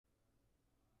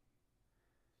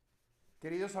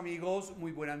Queridos amigos,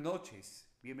 muy buenas noches.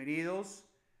 Bienvenidos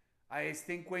a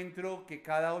este encuentro que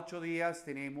cada 8 días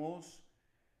tenemos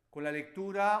con la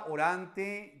lectura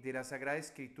orante de la Sagrada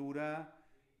Escritura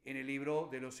en el libro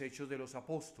de los Hechos de los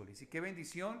Apóstoles. Y qué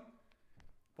bendición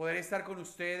poder estar con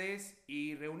ustedes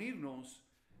y reunirnos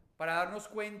para darnos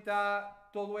cuenta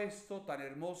todo esto tan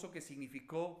hermoso que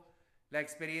significó la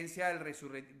experiencia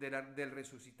del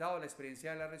resucitado, la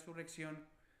experiencia de la resurrección,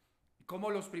 cómo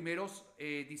los primeros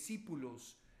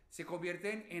discípulos se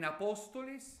convierten en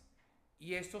apóstoles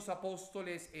y estos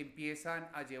apóstoles empiezan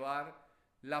a llevar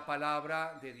la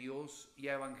palabra de Dios y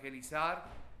a evangelizar,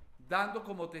 dando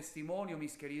como testimonio,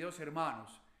 mis queridos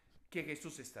hermanos, que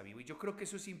Jesús está vivo. Y yo creo que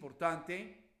eso es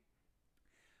importante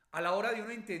a la hora de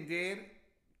uno entender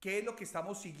qué es lo que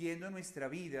estamos siguiendo en nuestra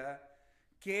vida,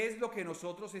 qué es lo que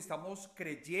nosotros estamos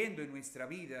creyendo en nuestra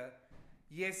vida.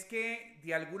 Y es que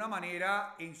de alguna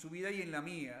manera en su vida y en la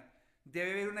mía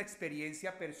debe haber una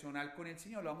experiencia personal con el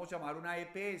Señor. Lo vamos a llamar una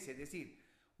EPS, es decir,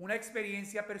 una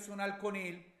experiencia personal con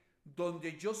Él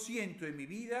donde yo siento en mi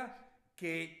vida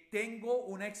que tengo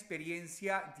una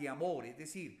experiencia de amor, es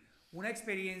decir, una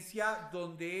experiencia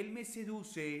donde Él me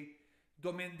seduce,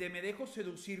 donde me dejo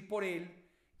seducir por Él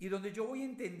y donde yo voy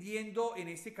entendiendo en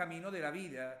este camino de la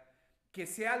vida que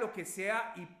sea lo que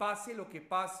sea y pase lo que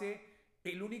pase,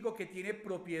 el único que tiene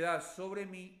propiedad sobre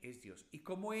mí es Dios. Y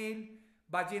como Él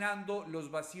va llenando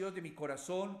los vacíos de mi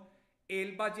corazón,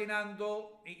 Él va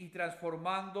llenando y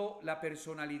transformando la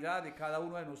personalidad de cada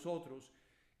uno de nosotros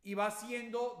y va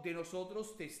siendo de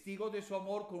nosotros testigos de su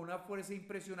amor con una fuerza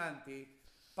impresionante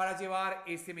para llevar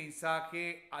este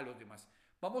mensaje a los demás.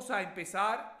 Vamos a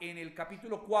empezar en el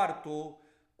capítulo 4,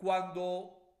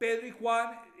 cuando Pedro y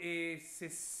Juan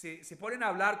se ponen a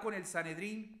hablar con el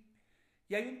Sanedrín,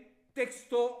 y hay un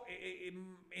texto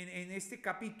en este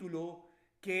capítulo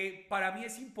que para mí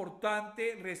es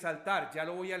importante resaltar, ya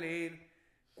lo voy a leer,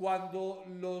 cuando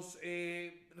los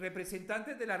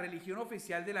representantes de la religión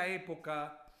oficial de la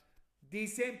época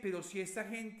dicen, pero si esta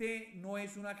gente no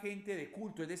es una gente de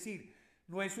culto, es decir,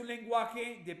 no es un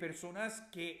lenguaje de personas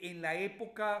que en la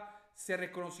época se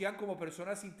reconocían como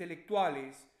personas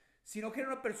intelectuales, sino que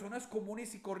eran personas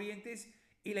comunes y corrientes.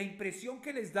 Y la impresión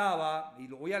que les daba, y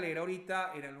lo voy a leer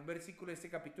ahorita en un versículo de este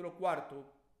capítulo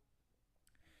 4,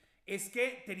 es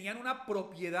que tenían una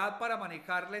propiedad para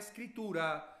manejar la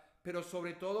escritura, pero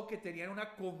sobre todo que tenían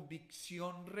una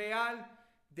convicción real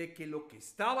de que lo que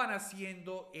estaban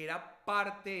haciendo era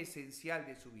parte esencial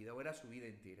de su vida, o era su vida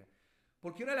entera.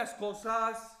 Porque una de las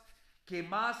cosas que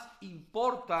más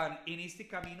importan en este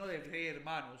camino de fe,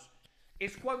 hermanos,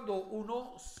 es cuando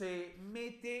uno se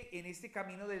mete en este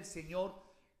camino del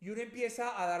Señor y uno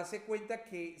empieza a darse cuenta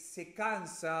que se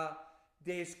cansa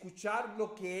de escuchar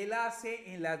lo que Él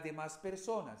hace en las demás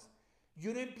personas. Y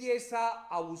uno empieza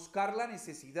a buscar la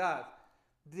necesidad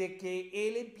de que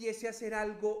Él empiece a hacer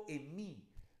algo en mí.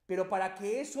 Pero para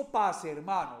que eso pase,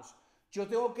 hermanos, yo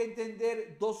tengo que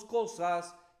entender dos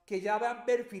cosas que ya van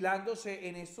perfilándose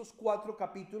en estos 4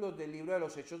 capítulos del libro de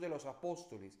los Hechos de los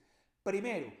Apóstoles.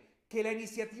 Primero, que la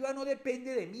iniciativa no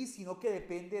depende de mí, sino que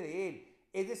depende de Él.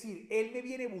 Es decir, Él me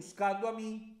viene buscando a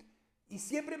mí y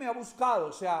siempre me ha buscado.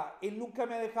 O sea, Él nunca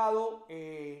me ha dejado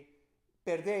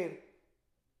perder.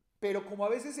 Pero como a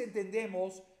veces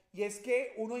entendemos, y es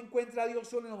que uno encuentra a Dios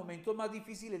solo en los momentos más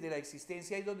difíciles de la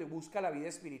existencia y donde busca la vida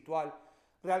espiritual,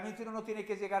 realmente uno no tiene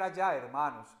que llegar allá,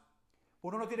 hermanos.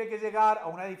 Uno no tiene que llegar a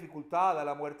una dificultad, a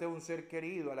la muerte de un ser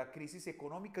querido, a la crisis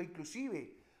económica,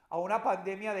 inclusive a una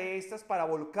pandemia de estas para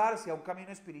volcarse a un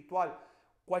camino espiritual.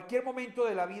 Cualquier momento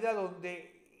de la vida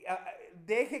donde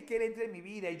deje que Él entre en mi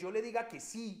vida y yo le diga que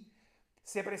sí,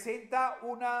 se presenta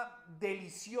una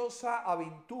deliciosa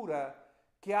aventura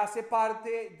que hace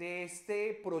parte de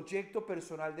este proyecto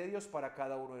personal de Dios para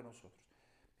cada uno de nosotros.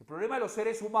 El problema de los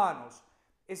seres humanos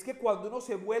es que cuando uno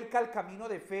se vuelca al camino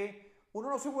de fe, uno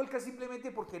no se vuelca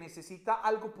simplemente porque necesita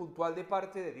algo puntual de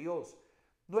parte de Dios.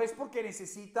 No es porque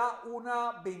necesita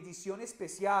una bendición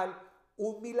especial,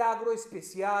 un milagro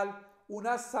especial,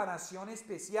 una sanación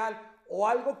especial o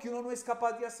algo que uno no es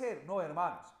capaz de hacer. No,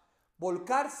 hermanos.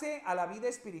 Volcarse a la vida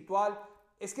espiritual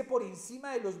es que por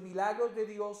encima de los milagros de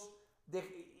Dios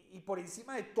y por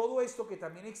encima de todo esto que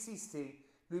también existe,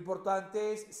 lo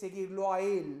importante es seguirlo a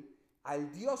Él, al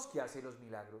Dios que hace los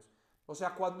milagros. O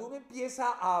sea, cuando uno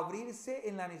empieza a abrirse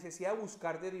en la necesidad de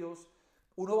buscar de Dios,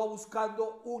 uno va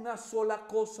buscando una sola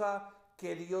cosa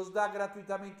que Dios da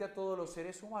gratuitamente a todos los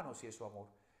seres humanos y es su amor.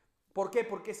 ¿Por qué?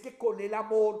 Porque es que con el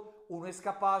amor uno es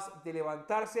capaz de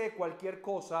levantarse de cualquier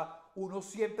cosa, uno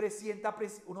siempre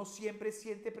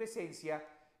siente presencia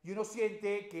y uno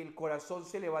siente que el corazón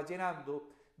se le va llenando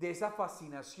de esa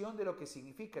fascinación de lo que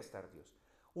significa estar Dios.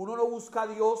 Uno no busca a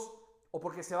Dios o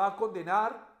porque se va a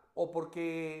condenar o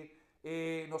porque,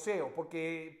 no sé, o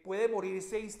porque puede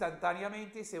morirse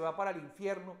instantáneamente y se va para el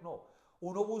infierno. No,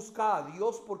 uno busca a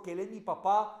Dios porque Él es mi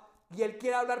papá y Él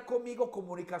quiere hablar conmigo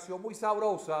comunicación muy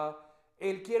sabrosa.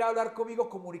 Él quiere hablar conmigo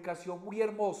comunicación muy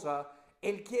hermosa.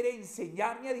 Él quiere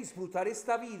enseñarme a disfrutar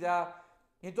esta vida.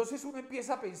 Y entonces uno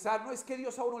empieza a pensar, no es que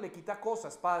Dios a uno le quita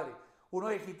cosas, Padre. Uno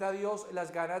le quita a Dios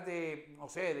las ganas de, no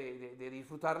sé, de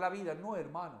disfrutar la vida. No,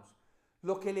 hermanos.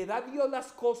 Lo que le da a Dios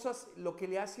las cosas, lo que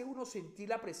le hace a uno sentir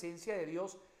la presencia de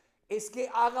Dios, es que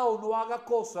haga o no haga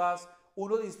cosas,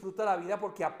 uno disfruta la vida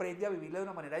porque aprende a vivirla de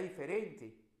una manera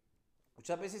diferente.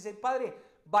 Muchas veces el Padre,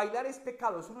 bailar es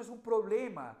pecado, eso no es un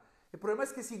problema. El problema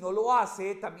es que si no lo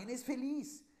hace, también es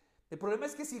feliz. El problema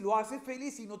es que si lo hace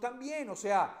feliz y no también, o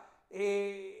sea,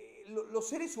 los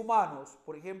seres humanos,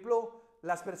 por ejemplo,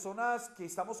 las personas que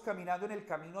estamos caminando en el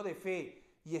camino de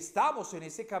fe y estamos en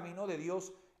ese camino de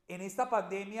Dios, en esta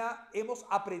pandemia hemos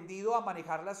aprendido a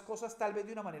manejar las cosas tal vez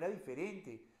de una manera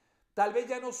diferente. Tal vez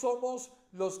ya no somos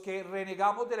los que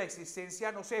renegamos de la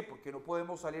existencia, no sé, porque no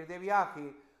podemos salir de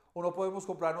viaje, o no podemos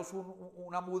comprarnos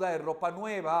una muda de ropa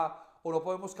nueva, o no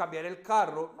podemos cambiar el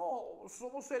carro. No,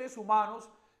 somos seres humanos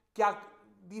que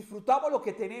disfrutamos lo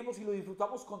que tenemos y lo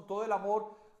disfrutamos con todo el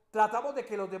amor. Tratamos de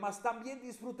que los demás también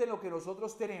disfruten lo que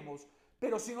nosotros tenemos,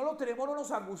 pero si no lo tenemos no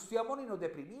nos angustiamos ni nos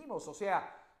deprimimos. O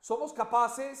sea, somos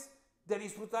capaces de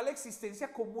disfrutar la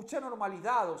existencia con mucha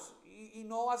normalidad y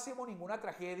no hacemos ninguna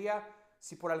tragedia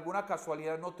si por alguna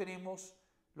casualidad no tenemos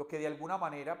lo que de alguna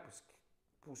manera pues,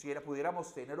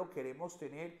 pudiéramos tener o queremos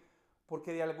tener,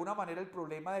 porque de alguna manera el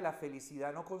problema de la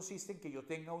felicidad no consiste en que yo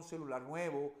tenga un celular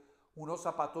nuevo, unos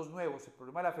zapatos nuevos. El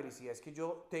problema de la felicidad es que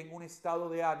yo tengo un estado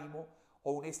de ánimo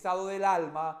o un estado del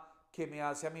alma que me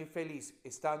hace a mí feliz,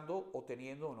 estando o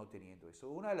teniendo o no teniendo eso.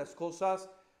 Una de las cosas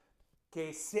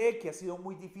que sé que ha sido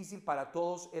muy difícil para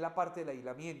todos es la parte del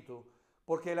aislamiento,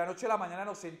 porque de la noche a la mañana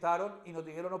nos sentaron y nos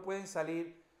dijeron no pueden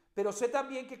salir, pero sé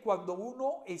también que cuando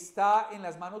uno está en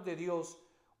las manos de Dios,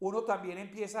 uno también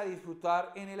empieza a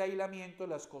disfrutar en el aislamiento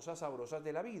las cosas sabrosas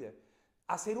de la vida.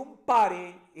 Hacer un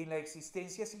pare en la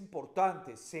existencia es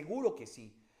importante, seguro que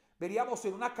sí. Veríamos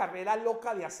en una carrera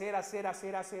loca de hacer,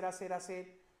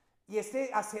 y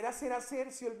este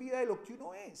hacer se olvida de lo que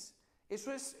uno es.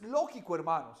 Eso es lógico,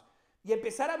 hermanos. Y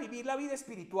empezar a vivir la vida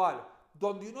espiritual,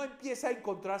 donde uno empieza a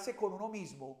encontrarse con uno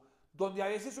mismo, donde a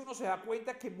veces uno se da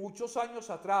cuenta que muchos años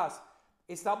atrás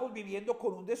estamos viviendo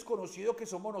con un desconocido que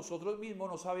somos nosotros mismos,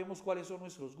 no sabemos cuáles son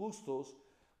nuestros gustos,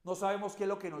 no sabemos qué es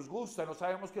lo que nos gusta, no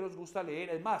sabemos qué nos gusta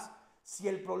leer. Es más, si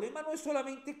el problema no es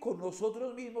solamente con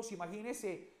nosotros mismos,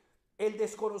 imagínense el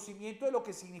desconocimiento de lo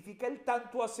que significa el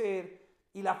tanto hacer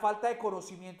y la falta de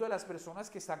conocimiento de las personas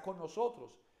que están con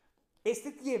nosotros.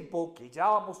 Este tiempo que ya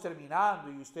vamos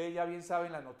terminando y ustedes ya bien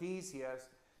saben las noticias,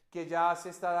 que ya se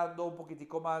está dando un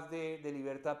poquitico más de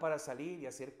libertad para salir y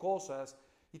hacer cosas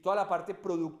y toda la parte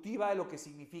productiva de lo que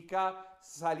significa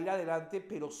salir adelante,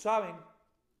 pero saben,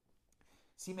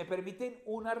 si me permiten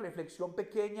una reflexión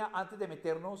pequeña antes de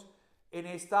meternos en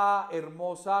esta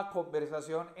hermosa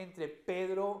conversación entre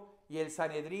Pedro y el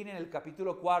Sanedrín en el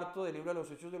capítulo 4 del libro de los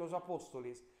Hechos de los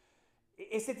Apóstoles.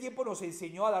 Este tiempo nos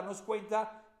enseñó a darnos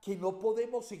cuenta que no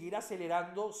podemos seguir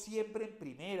acelerando siempre en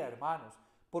primera, hermanos,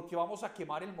 porque vamos a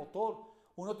quemar el motor.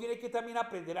 Uno tiene que también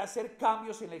aprender a hacer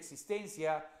cambios en la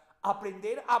existencia,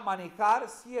 aprender a manejar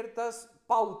ciertas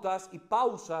pautas y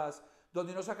pausas,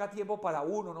 donde no saca tiempo para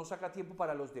uno, no saca tiempo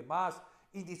para los demás,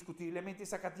 indiscutiblemente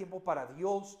saca tiempo para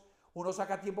Dios, uno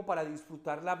saca tiempo para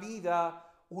disfrutar la vida,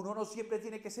 uno no siempre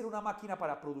tiene que ser una máquina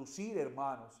para producir,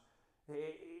 hermanos.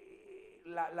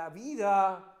 La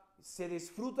vida se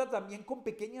disfruta también con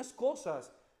pequeñas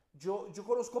cosas. Yo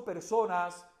conozco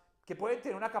personas que pueden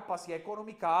tener una capacidad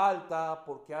económica alta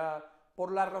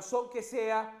por la razón que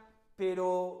sea,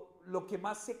 pero lo que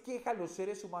más se quejan los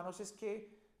seres humanos es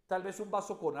que tal vez un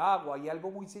vaso con agua y algo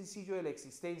muy sencillo de la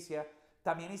existencia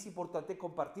también es importante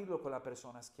compartirlo con las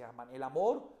personas que aman. El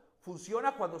amor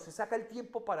funciona cuando se saca el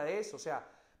tiempo para eso. O sea,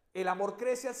 el amor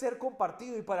crece al ser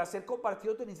compartido y para ser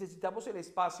compartido necesitamos el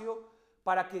espacio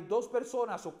para que 2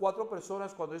 personas o 4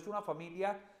 personas, cuando es una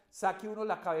familia, saque uno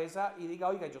la cabeza y diga,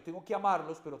 oiga, yo tengo que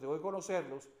amarlos, pero tengo que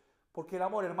conocerlos, porque el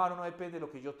amor, hermano, no depende de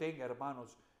lo que yo tenga,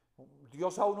 hermanos.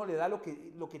 Dios a uno le da lo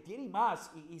que tiene y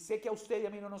más, y sé que a usted y a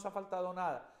mí no nos ha faltado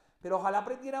nada, pero ojalá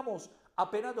aprendiéramos,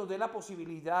 apenas nos dé la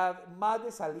posibilidad más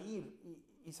de salir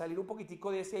y salir un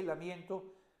poquitico de ese aislamiento,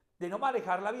 de no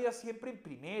manejar la vida siempre en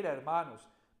primera, hermanos,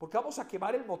 porque vamos a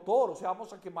quemar el motor, o sea,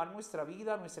 vamos a quemar nuestra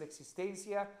vida, nuestra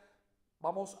existencia,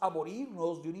 vamos a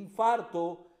morirnos de un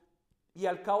infarto y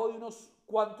al cabo de unos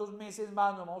cuantos meses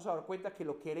más nos vamos a dar cuenta que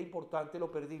lo que era importante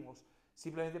lo perdimos,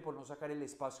 simplemente por no sacar el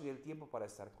espacio y el tiempo para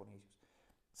estar con ellos.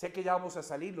 Sé que ya vamos a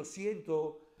salir, lo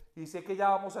siento, y sé que ya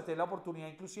vamos a tener la oportunidad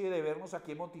inclusive de vernos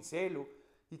aquí en Monticelo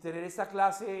y tener esta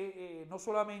clase no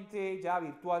solamente ya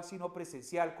virtual, sino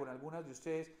presencial con algunas de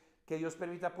ustedes, que Dios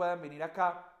permita puedan venir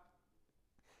acá.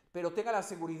 Pero tenga la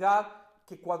seguridad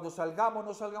que cuando salgamos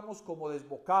no salgamos como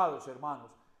desbocados,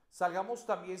 hermanos. Salgamos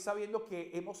también sabiendo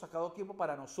que hemos sacado tiempo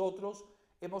para nosotros,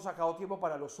 hemos sacado tiempo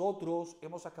para los otros,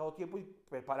 hemos sacado tiempo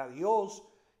para Dios,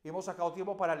 hemos sacado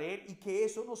tiempo para leer, y que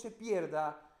eso no se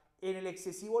pierda en el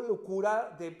excesivo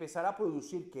locura de empezar a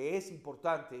producir, que es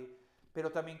importante,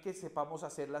 pero también que sepamos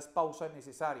hacer las pausas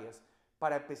necesarias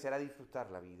para empezar a disfrutar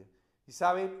la vida. Y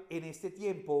saben, en este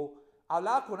tiempo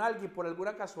hablaba con alguien por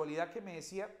alguna casualidad que me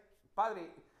decía: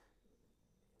 padre,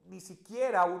 ni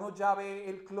siquiera uno ya ve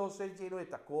el closet lleno de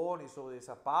tacones o de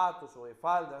zapatos o de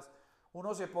faldas.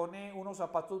 Uno se pone unos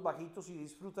zapatos bajitos y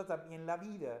disfruta también la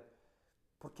vida.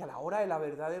 Porque a la hora de la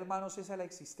verdad, hermanos, esa es la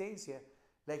existencia.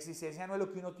 La existencia no es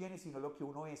lo que uno tiene, sino lo que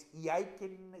uno es. Y hay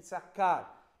que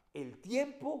sacar el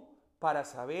tiempo para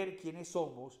saber quiénes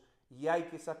somos, y hay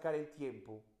que sacar el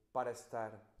tiempo para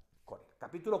estar con Él.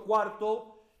 Capítulo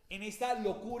 4, en esta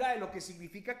locura de lo que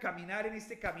significa caminar en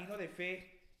este camino de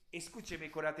fe. Escúcheme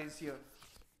con atención.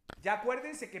 Ya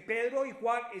acuérdense que Pedro y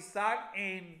Juan están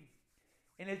en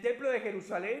el templo de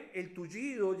Jerusalén. El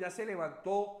tullido ya se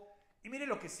levantó. Y miren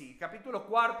lo que sí, capítulo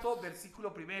 4,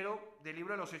 versículo 1 del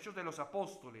libro de los Hechos de los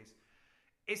Apóstoles.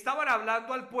 Estaban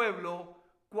hablando al pueblo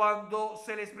cuando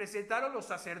se les presentaron los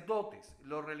sacerdotes,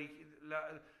 los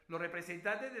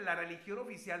representantes de la religión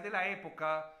oficial de la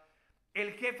época,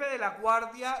 el jefe de la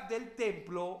guardia del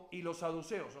templo y los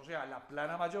saduceos, o sea, la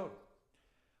plana mayor,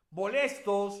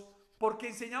 molestos porque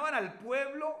enseñaban al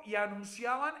pueblo y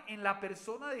anunciaban en la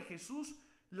persona de Jesús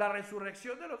la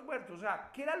resurrección de los muertos. O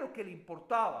sea, ¿qué era lo que le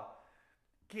importaba?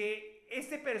 Que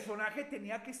este personaje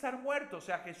tenía que estar muerto. O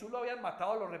sea, Jesús lo habían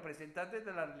matado a los representantes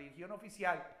de la religión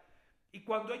oficial. Y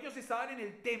cuando ellos estaban en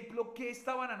el templo, ¿qué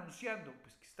estaban anunciando?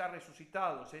 Pues que está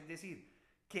resucitado, es decir,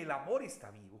 que el amor está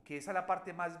vivo, que esa es la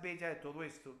parte más bella de todo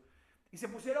esto. Y se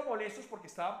pusieron molestos porque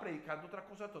estaban predicando otra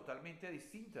cosa totalmente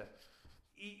distinta.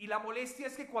 Y la molestia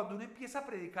es que cuando uno empieza a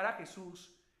predicar a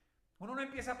Jesús, uno no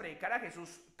empieza a predicar a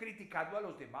Jesús criticando a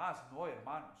los demás, no,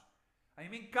 hermanos. A mí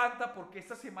me encanta porque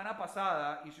esta semana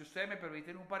pasada, y si ustedes me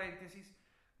permiten un paréntesis,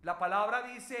 la palabra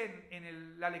dice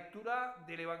en la lectura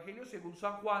del Evangelio según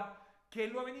San Juan, que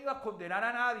Él no ha venido a condenar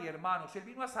a nadie, hermanos. Él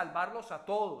vino a salvarlos a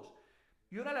todos.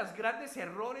 Y uno de los grandes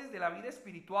errores de la vida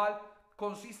espiritual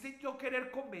consiste en yo querer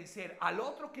convencer al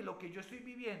otro que lo que yo estoy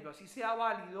viviendo, así sea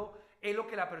válido, es lo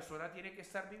que la persona tiene que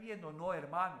estar viviendo. No,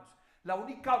 hermanos. La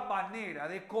única manera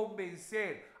de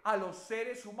convencer a los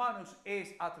seres humanos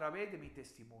es a través de mi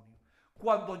testimonio.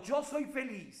 Cuando yo soy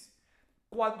feliz,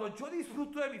 cuando yo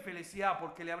disfruto de mi felicidad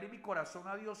porque le abrí mi corazón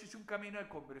a Dios, hice un camino de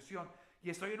conversión y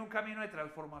estoy en un camino de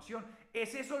transformación,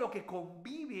 es eso lo que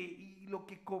convive y lo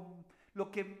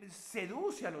que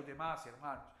seduce a los demás,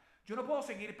 hermanos. Yo no puedo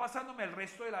seguir pasándome el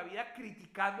resto de la vida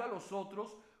criticando a los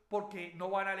otros porque no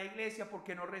van a la iglesia,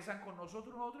 porque no rezan con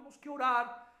nosotros. Nosotros tenemos que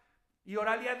orar y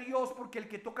orarle a Dios, porque el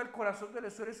que toca el corazón de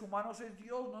los seres humanos es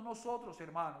Dios, no nosotros,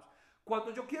 hermanos.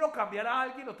 Cuando yo quiero cambiar a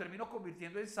alguien, lo termino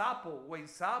convirtiendo en sapo, o en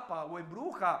zapa, o en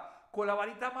bruja, con la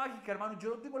varita mágica, hermano.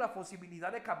 Yo no tengo la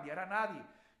posibilidad de cambiar a nadie.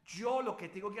 Yo lo que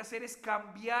tengo que hacer es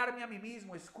cambiarme a mí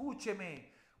mismo.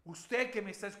 Escúcheme, usted que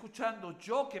me está escuchando,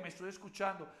 yo que me estoy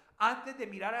escuchando, antes de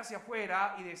mirar hacia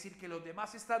afuera y decir que los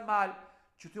demás están mal,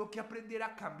 yo tengo que aprender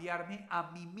a cambiarme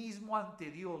a mí mismo ante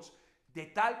Dios, de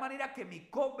tal manera que mi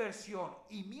conversión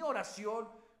y mi oración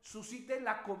susciten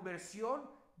la conversión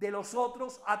de los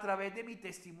otros a través de mi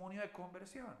testimonio de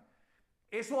conversión.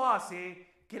 Eso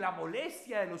hace que la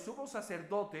molestia de los sumos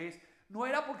sacerdotes no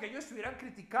era porque ellos estuvieran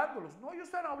criticándolos, no, ellos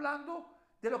estaban hablando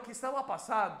de lo que estaba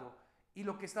pasando. Y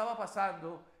lo que estaba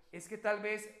pasando es que tal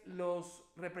vez los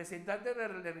representantes de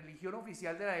la religión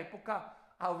oficial de la época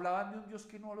hablaban de un Dios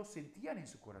que no lo sentían en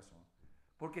su corazón.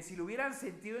 Porque si lo hubieran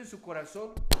sentido en su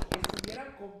corazón,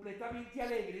 estuvieran completamente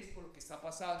alegres por lo que está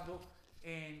pasando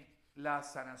en la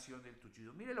sanación del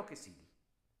tullido. Mire lo que sigue.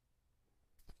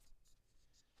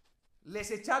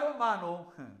 Les echaron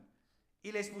mano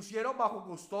y les pusieron bajo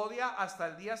custodia hasta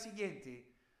el día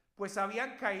siguiente, pues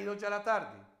habían caído ya la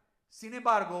tarde. Sin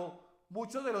embargo,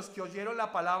 muchos de los que oyeron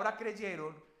la palabra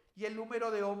creyeron, y el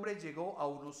número de hombres llegó a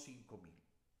unos 5,000.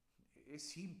 Es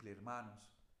simple,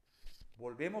 hermanos.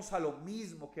 Volvemos a lo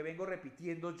mismo que vengo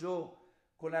repitiendo yo.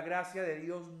 Con la gracia de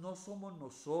Dios no somos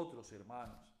nosotros,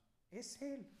 hermanos. Es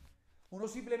Él. Uno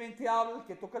simplemente habla, el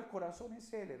que toca el corazón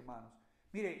es Él, hermanos.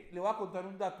 Mire, le voy a contar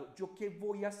un dato. ¿Yo qué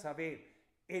voy a saber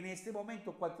en este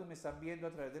momento cuántos me están viendo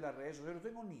a través de las redes sociales? No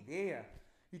tengo ni idea.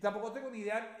 Y tampoco tengo ni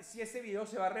idea si ese video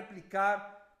se va a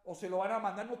replicar o se lo van a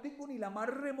mandar. No tengo ni la más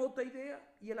remota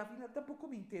idea. Y a la final tampoco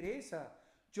me interesa.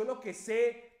 Yo lo que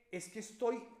sé es que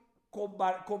estoy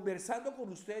conversando con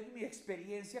ustedes mi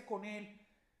experiencia con él.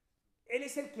 Él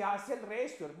es el que hace el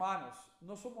resto, hermanos.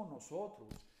 No somos nosotros.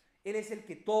 Él es el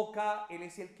que toca, Él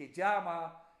es el que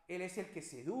llama, Él es el que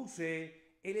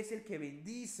seduce, Él es el que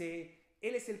bendice,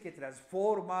 Él es el que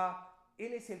transforma,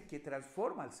 Él es el que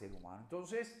transforma al ser humano.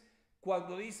 Entonces,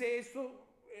 cuando dice esto,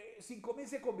 5,000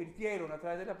 se convirtieron a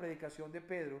través de la predicación de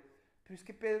Pedro, pero es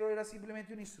que Pedro era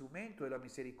simplemente un instrumento de la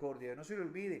misericordia. No se le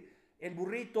olvide, el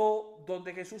burrito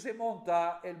donde Jesús se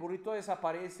monta, el burrito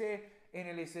desaparece en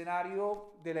el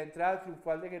escenario de la entrada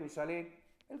triunfal de Jerusalén.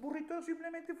 El burrito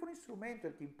simplemente fue un instrumento,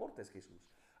 el que importa es Jesús.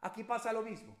 Aquí pasa lo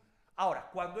mismo. Ahora,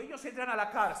 cuando ellos entran a la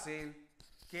cárcel,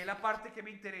 que es la parte que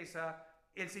me interesa,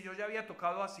 el Señor ya había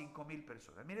tocado a 5,000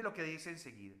 personas. Mire lo que dice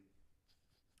enseguida.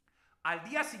 Al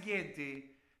día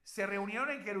siguiente se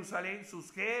reunieron en Jerusalén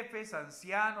sus jefes,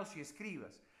 ancianos y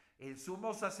escribas, el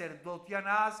sumo sacerdote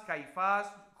Anás,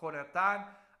 Caifás,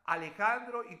 Jonatán,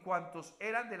 Alejandro y cuantos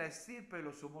eran de la estirpe de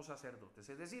los sumos sacerdotes.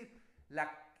 Es decir,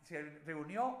 se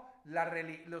reunió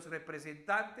los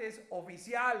representantes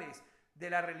oficiales de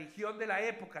la religión de la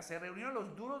época, se reunieron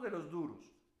los duros de los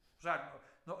duros. O sea,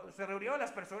 se reunieron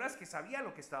las personas que sabían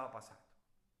lo que estaba pasando.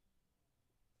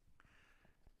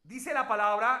 Dice la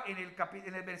palabra en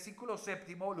el versículo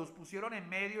 7, los pusieron en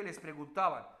medio y les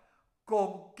preguntaban,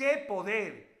 ¿con qué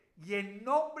poder y en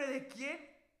nombre de quién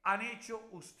han hecho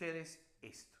ustedes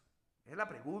esto? Es la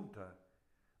pregunta.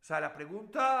 O sea, la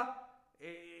pregunta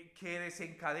que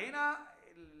desencadena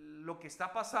lo que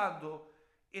está pasando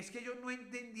es que ellos no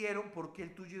entendieron por qué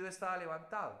el tullido estaba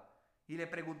levantado. Y le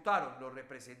preguntaron los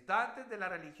representantes de la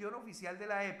religión oficial de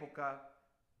la época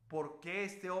por qué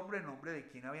este hombre en nombre de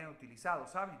quién habían utilizado,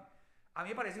 ¿saben? A mí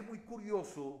me parece muy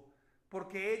curioso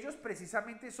porque ellos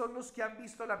precisamente son los que han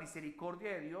visto la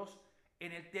misericordia de Dios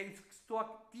en el texto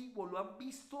activo, lo han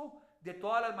visto de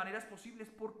todas las maneras posibles.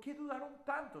 ¿Por qué dudaron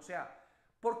tanto? O sea,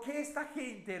 ¿por qué esta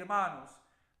gente, hermanos,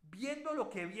 viendo lo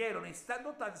que vieron,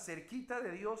 estando tan cerquita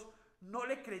de Dios, no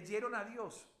le creyeron a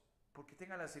Dios? Porque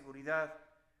tengan la seguridad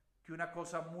que una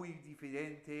cosa muy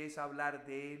diferente es hablar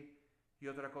de Él y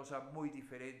otra cosa muy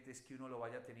diferente es que uno lo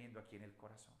vaya teniendo aquí en el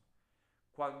corazón.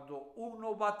 Cuando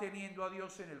uno va teniendo a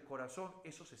Dios en el corazón,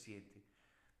 eso se siente.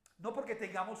 No porque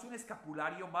tengamos un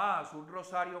escapulario más, un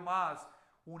rosario más,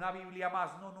 una Biblia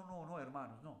más. No,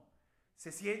 hermanos, no.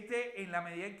 Se siente en la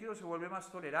medida en que uno se vuelve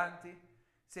más tolerante,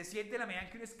 se siente en la medida en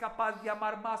que uno es capaz de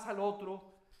amar más al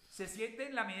otro, se siente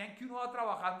en la medida en que uno va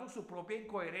trabajando su propia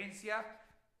incoherencia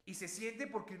y se siente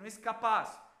porque uno es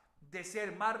capaz de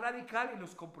ser más radical en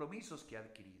los compromisos que ha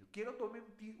adquirido. Quiero tomar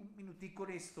un minutico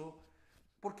en esto,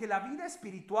 porque la vida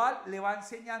espiritual le va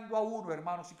enseñando a uno,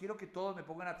 hermanos, y quiero que todos me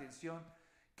pongan atención,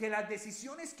 que las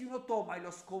decisiones que uno toma y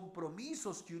los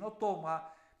compromisos que uno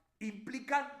toma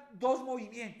implican dos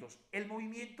movimientos. El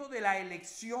movimiento de la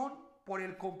elección por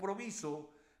el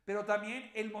compromiso, pero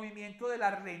también el movimiento de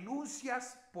las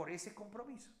renuncias por ese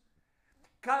compromiso.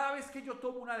 Cada vez que yo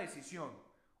tomo una decisión,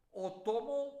 o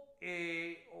tomo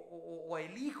o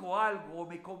elijo algo, o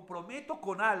me comprometo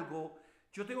con algo,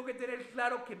 yo tengo que tener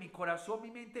claro que mi corazón, mi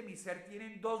mente, mi ser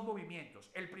tienen dos movimientos.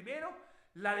 El primero,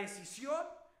 la decisión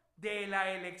de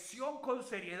la elección con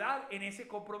seriedad en ese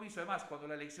compromiso. Además, cuando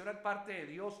la elección es parte de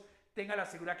Dios, tenga la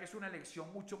seguridad que es una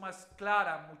elección mucho más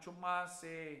clara, mucho más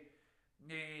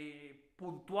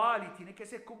puntual y tiene que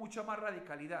ser con mucha más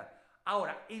radicalidad.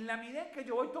 Ahora, en la medida en que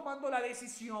yo voy tomando la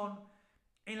decisión,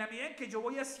 en la medida en que yo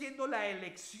voy haciendo la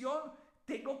elección,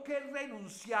 tengo que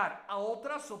renunciar a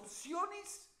otras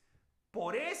opciones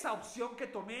por esa opción que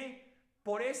tomé,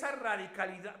 por esa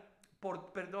radicalidad,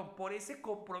 por ese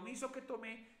compromiso que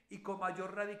tomé y con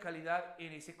mayor radicalidad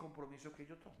en ese compromiso que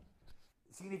yo tomo.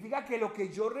 Significa que lo que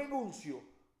yo renuncio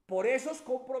por esos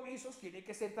compromisos tiene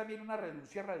que ser también una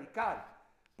renuncia radical.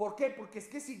 ¿Por qué? Porque es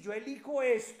que si yo elijo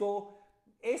esto,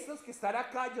 estos que están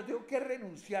acá, yo tengo que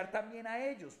renunciar también a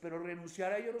ellos, pero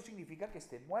renunciar a ellos no significa que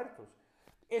estén muertos.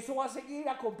 Eso va a seguir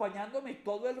acompañándome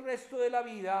todo el resto de la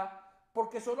vida,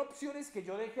 porque son opciones que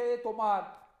yo dejé de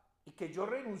tomar y que yo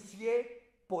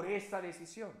renuncié por esta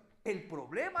decisión. El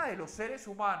problema de los seres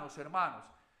humanos, hermanos,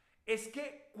 es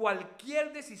que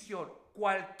cualquier decisión,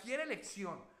 cualquier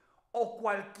elección o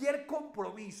cualquier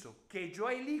compromiso que yo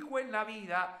elijo en la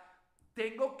vida,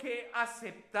 tengo que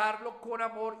aceptarlo con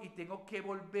amor y tengo que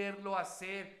volverlo a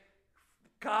hacer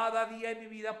cada día de mi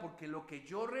vida, porque lo que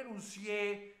yo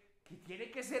renuncié, que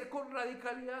tiene que ser con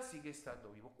radicalidad, sigue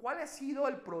estando vivo. ¿Cuál ha sido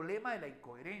el problema de la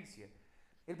incoherencia?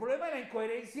 El problema de la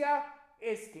incoherencia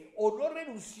es que o no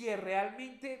renuncié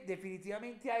realmente,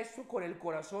 definitivamente a esto con el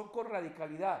corazón, con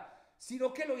radicalidad,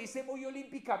 sino que lo hice muy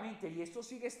olímpicamente y esto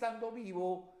sigue estando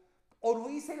vivo, o no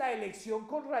hice la elección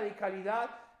con radicalidad.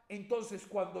 Entonces,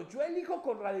 cuando yo elijo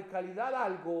con radicalidad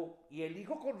algo y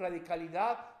elijo con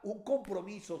radicalidad un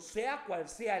compromiso, sea cual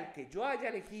sea el que yo haya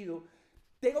elegido,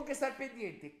 tengo que estar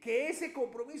pendiente que ese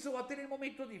compromiso va a tener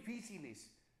momentos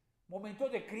difíciles,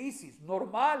 momentos de crisis,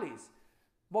 normales,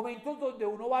 momentos donde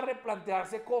uno va a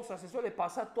replantearse cosas. Eso le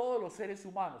pasa a todos los seres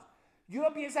humanos. Y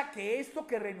uno piensa que esto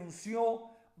que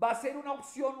renunció va a ser una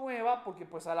opción nueva, porque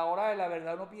pues a la hora de la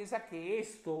verdad uno piensa que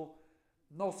esto,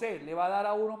 no sé, le va a dar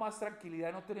a uno más tranquilidad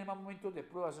y no tener más momentos de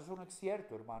pruebas. Eso no es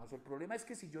cierto, hermanos. El problema es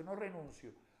que si yo no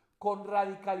renuncio con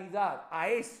radicalidad a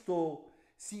esto,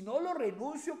 si no lo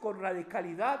renuncio con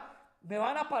radicalidad, me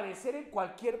van a aparecer en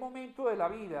cualquier momento de la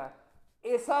vida.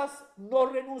 Esas no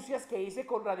renuncias que hice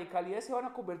con radicalidad se van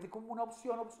a convertir como una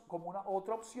opción, como una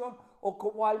otra opción o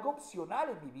como algo opcional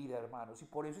en mi vida, hermanos. Y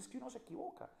por eso es que uno se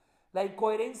equivoca. La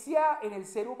incoherencia en el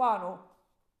ser humano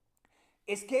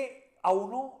es que a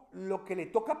uno lo que le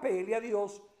toca pedirle a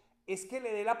Dios es que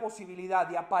le dé la posibilidad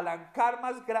de apalancar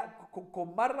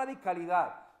con más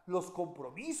radicalidad los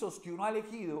compromisos que uno ha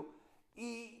elegido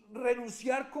y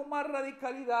renunciar con más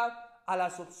radicalidad a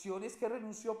las opciones que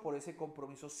renunció por ese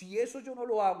compromiso. Si eso yo no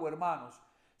lo hago, hermanos,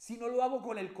 si no lo hago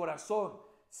con el corazón,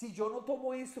 si yo no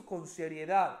tomo esto con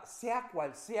seriedad, sea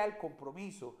cual sea el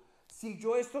compromiso, si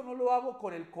yo esto no lo hago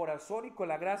con el corazón y con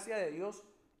la gracia de Dios,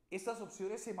 estas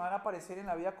opciones se van a aparecer en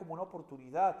la vida como una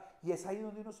oportunidad. Y es ahí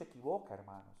donde uno se equivoca,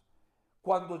 hermanos.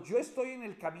 Cuando yo estoy en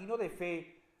el camino de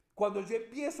fe, cuando yo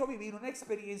empiezo a vivir una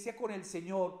experiencia con el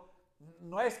Señor,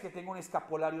 no es que tenga un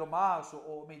escapulario más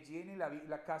o me llene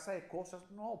la casa de cosas,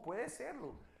 no, puede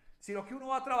serlo, sino que uno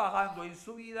va trabajando en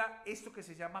su vida esto que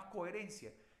se llama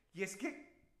coherencia. Y es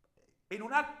que en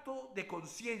un acto de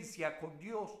conciencia con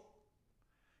Dios,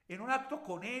 en un acto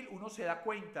con Él, uno se da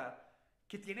cuenta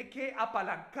que tiene que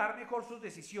apalancar mejor sus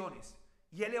decisiones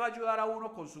y Él le va a ayudar a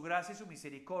uno con su gracia y su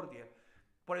misericordia.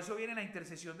 Por eso viene la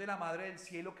intercesión de la Madre del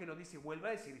Cielo que nos dice, vuelva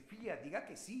a decir fía, diga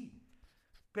que sí.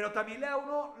 Pero también le da a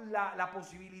uno la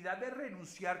posibilidad de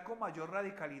renunciar con mayor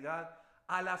radicalidad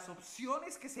a las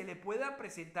opciones que se le puedan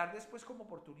presentar después como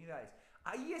oportunidades.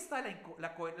 Ahí está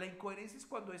la incoherencia, es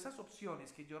cuando esas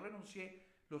opciones que yo renuncié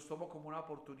los tomo como una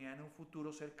oportunidad en un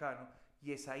futuro cercano,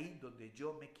 y es ahí donde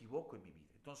yo me equivoco en mi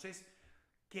vida. Entonces,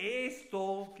 que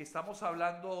esto que estamos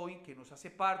hablando hoy, que nos hace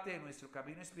parte de nuestro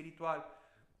camino espiritual,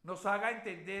 nos haga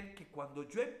entender que cuando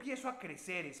yo empiezo a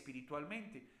crecer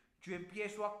espiritualmente, yo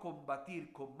empiezo a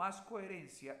combatir con más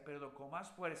con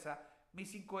más fuerza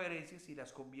mis incoherencias y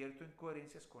las convierto en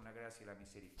coherencias con la gracia y la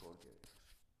misericordia de Dios.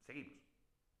 Seguimos.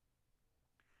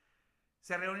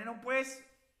 Se reunieron pues,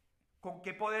 ¿con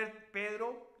qué poder?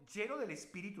 Pedro, lleno del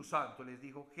Espíritu Santo, les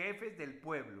dijo, jefes del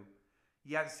pueblo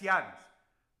y ancianos,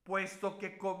 puesto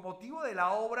que con motivo de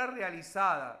la obra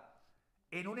realizada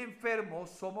en un enfermo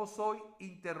somos hoy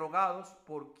interrogados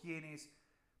por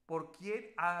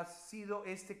quién ha sido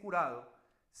este curado,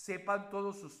 sepan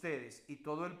todos ustedes y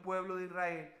todo el pueblo de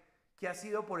Israel que ha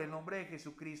sido por el nombre de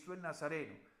Jesucristo el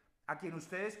Nazareno, a quien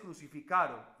ustedes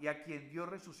crucificaron y a quien Dios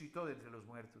resucitó de entre los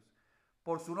muertos.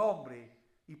 Por su nombre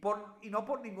y no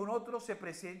por ningún otro se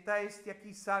presenta este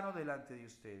aquí sano delante de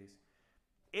ustedes.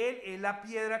 Él es la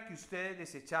piedra que ustedes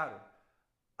desecharon,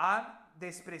 han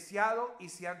despreciado y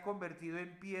se han convertido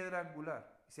en piedra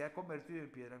angular.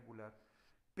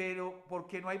 Pero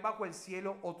porque no hay bajo el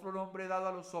cielo otro nombre dado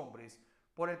a los hombres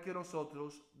por el que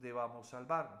nosotros debamos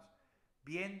salvarnos.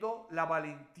 Viendo la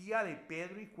valentía de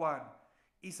Pedro y Juan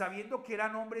y sabiendo que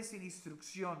eran hombres sin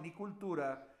instrucción ni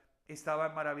cultura,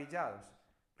 estaban maravillados.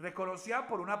 Reconocían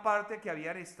por una parte que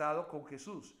habían estado con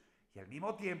Jesús y al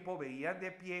mismo tiempo veían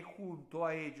de pie junto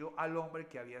a ello al hombre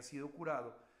que había sido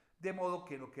curado, de modo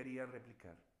que no querían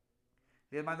replicar.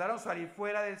 Les mandaron salir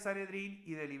fuera del Sanedrín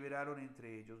y deliberaron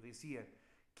entre ellos. Decían,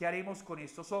 ¿qué haremos con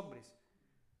estos hombres?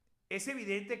 Es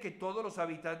evidente que para todos los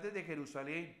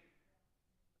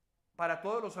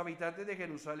habitantes de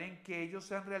Jerusalén, que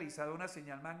ellos han realizado una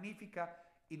señal magnífica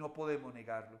y no podemos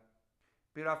negarlo.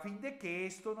 Pero a fin de que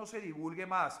esto no se divulgue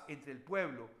más entre el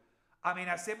pueblo,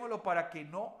 amenacémoslo para que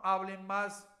no hablen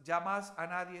más a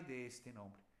nadie de este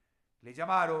nombre. Le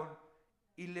llamaron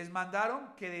y les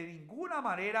mandaron que de ninguna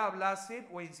manera hablasen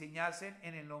o enseñasen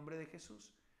en el nombre de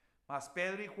Jesús. Mas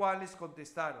Pedro y Juan les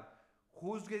contestaron,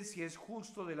 juzguen si es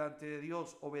justo delante de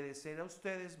Dios obedecer a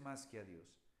ustedes más que a Dios.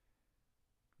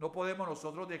 No podemos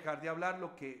nosotros dejar de hablar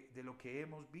de lo que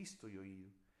hemos visto y oído.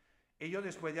 Ellos,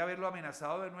 después de haberlo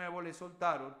amenazado de nuevo, le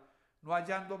soltaron, no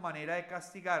hallando manera de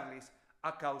castigarles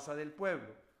a causa del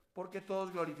pueblo, porque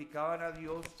todos glorificaban a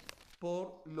Dios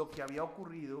por lo que había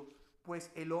ocurrido,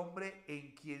 pues el hombre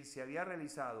en quien se había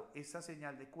realizado esta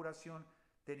señal de curación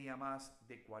tenía más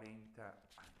de 40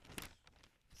 años.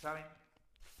 ¿Saben?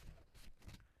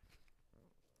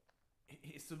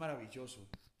 Esto es maravilloso.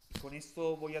 Con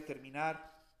esto voy a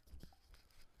terminar.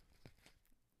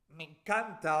 Me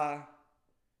encanta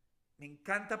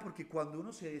porque cuando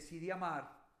uno se decide a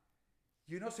amar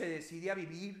y uno se decide a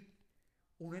vivir,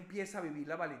 uno empieza a vivir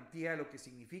la valentía de lo que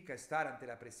significa estar ante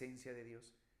la presencia de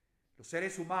Dios. Los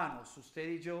seres humanos, usted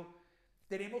y yo,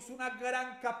 tenemos una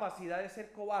gran capacidad de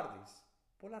ser cobardes,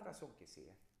 por la razón que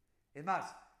sea. Es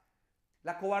más,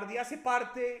 la cobardía hace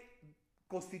parte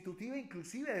constitutiva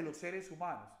inclusive de los seres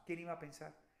humanos. ¿Quién iba a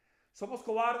pensar? Somos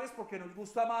cobardes porque nos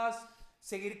gusta más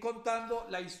seguir contando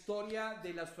la historia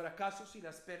de los fracasos y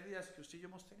las pérdidas que usted y yo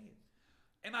hemos tenido.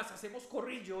 Es más, hacemos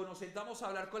corrillo, nos sentamos a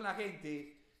hablar con la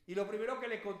gente y lo primero que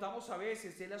le contamos a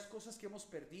veces es las cosas que hemos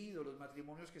perdido, los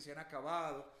matrimonios que se han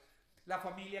acabado, la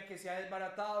familia que se ha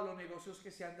desbaratado, los negocios que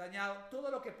se han dañado,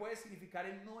 todo lo que puede significar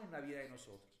el no en la vida de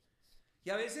nosotros. Y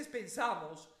a veces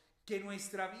pensamos que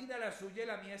nuestra vida, la suya y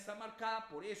la mía, está marcada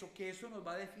por eso, que eso nos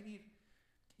va a definir.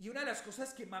 Y una de las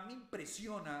cosas que más me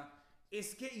impresiona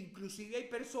es que inclusive hay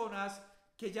personas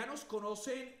que ya nos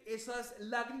conocen esas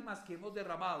lágrimas que hemos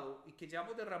derramado y que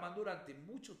llevamos derramando durante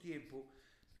mucho tiempo,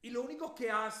 y lo único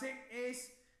que hacen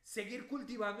es seguir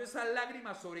cultivando esas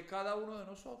lágrimas sobre cada uno de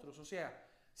nosotros. O sea,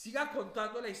 siga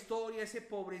contando la historia, ese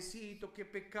pobrecito, qué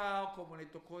pecado, como le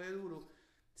tocó de duro.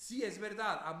 Sí, es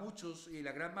verdad, a muchos, y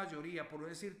la gran mayoría, por no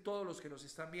decir todos los que nos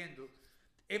están viendo,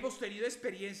 hemos tenido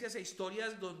experiencias e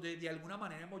historias donde de alguna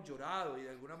manera hemos llorado y de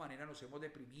alguna manera nos hemos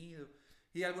deprimido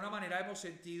y de alguna manera hemos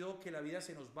sentido que la vida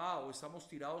se nos va o estamos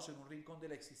tirados en un rincón de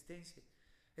la existencia.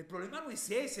 El problema no es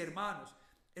ese, hermanos.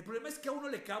 El problema es que a uno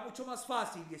le queda mucho más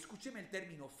fácil, y escúcheme el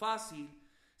término fácil,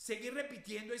 seguir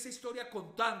repitiendo esa historia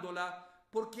contándola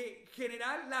porque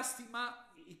generar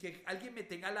lástima y que alguien me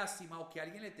tenga lástima o que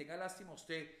alguien le tenga lástima a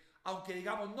usted, aunque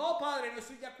digamos, no padre, no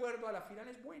estoy de acuerdo, a la final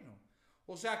es bueno.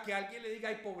 O sea, que alguien le diga,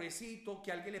 ay pobrecito,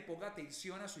 que alguien le ponga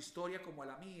atención a su historia como a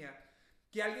la mía,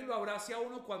 que alguien lo abrace a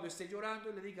uno cuando esté llorando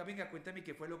y le diga, venga, cuéntame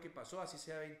qué fue lo que pasó, así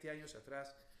sea 20 años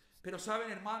atrás. Pero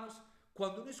saben, hermanos,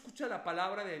 cuando uno escucha la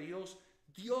palabra de Dios,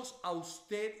 Dios a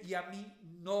usted y a mí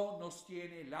no nos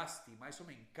tiene lástima. Eso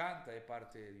me encanta de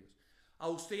parte de Dios. A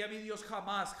usted y a mí Dios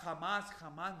jamás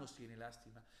nos tiene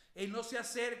lástima. Él no se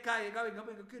acerca,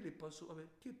 venga, ¿qué le pasó? A ver,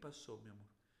 ¿qué pasó, mi amor?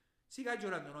 Siga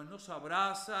llorando, no, Él nos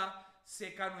abraza,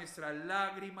 seca nuestras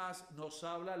lágrimas, nos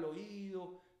habla al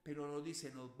oído, pero nos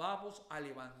dice, nos vamos a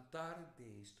levantar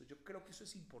de esto. Yo creo que eso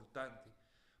es importante,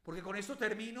 porque con esto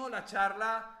termino la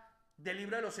charla del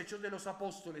libro de los Hechos de los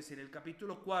Apóstoles, en el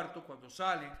capítulo 4, cuando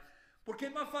salen, porque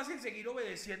es más fácil seguir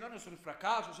obedeciendo a nuestros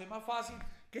fracasos, es más fácil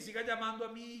que siga llamando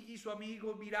a mí y su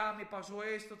amigo, mira, me pasó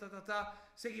esto,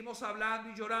 seguimos hablando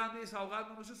y llorando y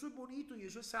desahogándonos. Eso es bonito y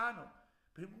eso es sano,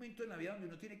 pero hay un momento en la vida donde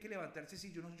uno tiene que levantarse y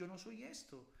decir, yo no soy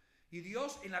esto. Y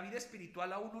Dios en la vida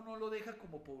espiritual a uno no lo deja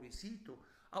como pobrecito,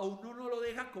 a uno no lo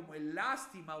deja como el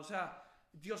lástima. O sea,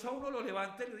 Dios a uno lo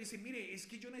levanta y le dice, mire, es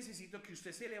que yo necesito que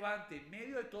usted se levante en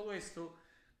medio de todo esto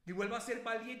y vuelva a ser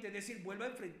valiente, es decir, vuelva a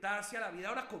enfrentarse a la vida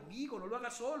ahora conmigo, no lo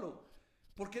haga solo.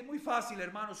 Porque es muy fácil,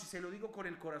 hermanos, si se lo digo con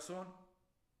el corazón,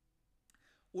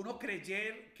 uno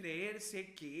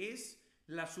creerse que es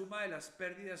la suma de las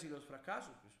pérdidas y los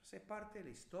fracasos. Pues eso hace parte de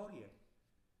la historia.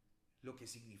 Lo que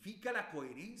significa la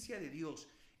coherencia de Dios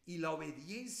y la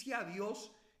obediencia a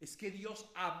Dios es que Dios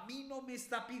a mí no me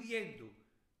está pidiendo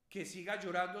que siga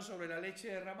llorando sobre la leche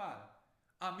derramada.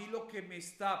 A mí lo que me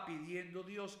está pidiendo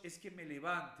Dios es que me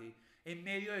levante en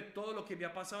medio de todo lo que me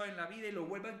ha pasado en la vida y lo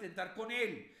vuelva a intentar con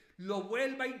Él. Lo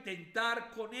vuelva a intentar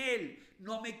con Él.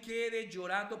 No me quede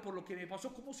llorando por lo que me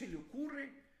pasó. ¿Cómo se le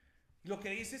ocurre? Lo que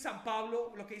dice San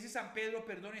Pablo, lo que dice San Pedro,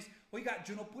 perdón, es, oiga,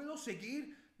 yo no puedo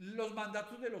seguir los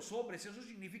mandatos de los hombres. Eso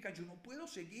significa, yo no puedo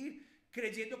seguir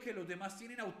creyendo que los demás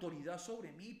tienen autoridad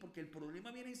sobre mí, porque el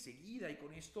problema viene enseguida. Y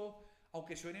con esto,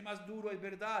 aunque suene más duro, es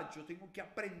verdad, yo tengo que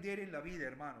aprender en la vida,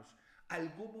 hermanos.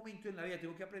 Algún momento en la vida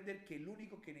tengo que aprender que el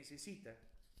único que necesita,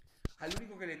 al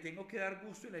único que le tengo que dar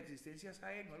gusto en la existencia es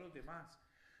a Él, no a los demás.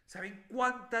 ¿Saben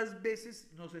cuántas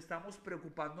veces nos estamos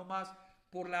preocupando más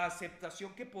por la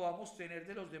aceptación que podamos tener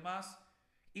de los demás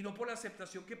y no por la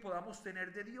aceptación que podamos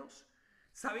tener de Dios?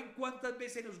 ¿Saben cuántas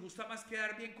veces nos gusta más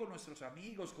quedar bien con nuestros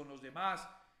amigos, con los demás?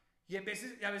 Y a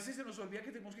veces se nos olvida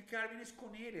que tenemos que quedar bien es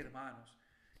con Él, hermanos.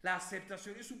 La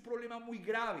aceptación es un problema muy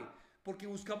grave. porque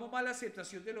buscamos más la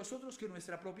aceptación de los otros que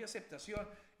nuestra propia aceptación.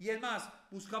 Y es más,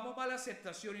 buscamos más la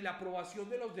aceptación y la aprobación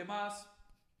de los demás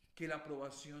que la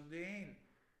aprobación de Él.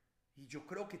 Y yo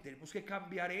creo que tenemos que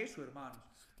cambiar eso, hermanos.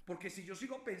 Porque si yo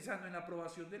sigo pensando en la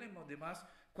aprobación de los demás,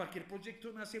 cualquier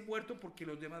proyecto me hace muerto porque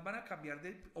los demás van a cambiar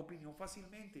de opinión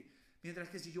fácilmente. Mientras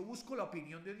que si yo busco la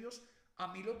opinión de Dios, a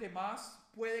mí los demás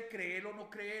puede creer o no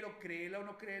creer, o creer o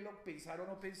no creer, o pensar o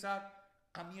no pensar.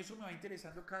 A mí eso me va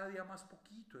interesando cada día más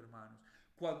poquito, hermanos.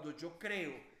 Cuando yo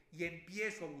creo y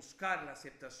empiezo a buscar la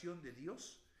aceptación de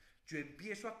Dios, yo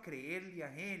empiezo a creerle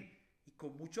a Él. Y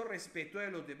con mucho respeto de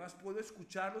los demás puedo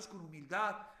escucharlos con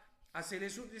humildad, hacer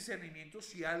esos discernimientos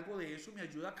si algo de eso me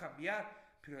ayuda a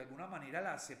cambiar. Pero de alguna manera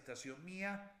la aceptación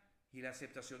mía y la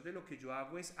aceptación de lo que yo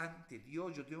hago es ante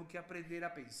Dios. Yo tengo que aprender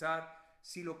a pensar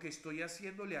si lo que estoy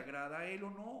haciendo le agrada a Él o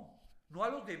no. No a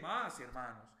los demás,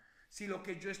 hermanos. Si lo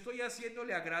que yo estoy haciendo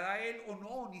le agrada a Él o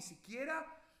no, ni siquiera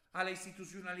a la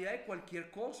institucionalidad de cualquier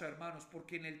cosa, hermanos,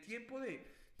 porque en el tiempo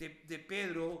de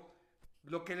Pedro,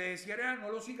 lo que le decía era,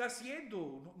 no lo siga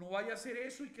haciendo, no vaya a hacer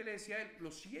eso, y que le decía él,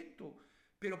 lo siento,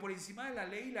 pero por encima de la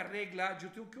ley y la regla,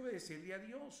 yo tengo que obedecerle a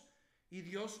Dios, y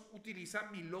Dios utiliza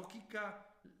mi lógica,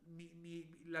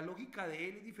 la lógica de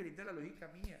Él es diferente a la lógica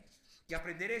mía, y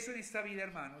aprender eso en esta vida,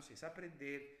 hermanos, es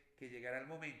aprender que llegará el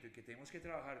momento en que tenemos que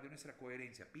trabajar de nuestra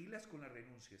coherencia, pilas con las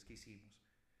renuncias que hicimos.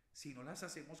 Si no las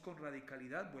hacemos con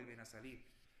radicalidad, vuelven a salir.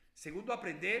 Segundo,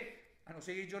 aprender a no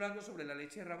seguir llorando sobre la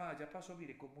leche derramada. Ya pasó,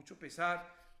 mire, con mucho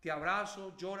pesar, te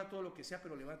abrazo, llora, todo lo que sea,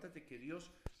 pero levántate, que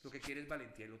Dios lo que quiere es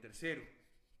valentía. Y lo tercero,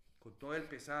 con todo el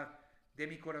pesar de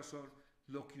mi corazón,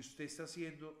 lo que usted está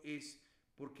haciendo es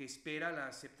porque espera la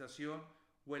aceptación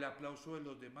o el aplauso de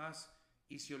los demás,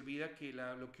 y se olvida que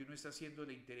lo que uno está haciendo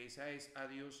le interesa es a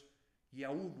Dios y a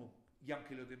uno, y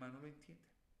aunque los demás no lo entiendan.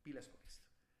 Pilas con esto.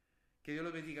 Que Dios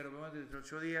los bendiga, nos vemos dentro de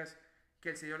 8 días, que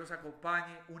el Señor los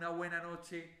acompañe, una buena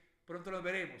noche, pronto los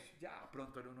veremos, ya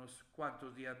pronto en unos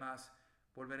cuantos días más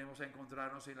volveremos a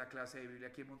encontrarnos en la clase de Biblia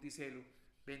aquí en Monticelo.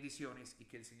 Bendiciones y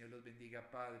que el Señor los bendiga,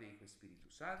 Padre, Hijo, Espíritu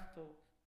Santo.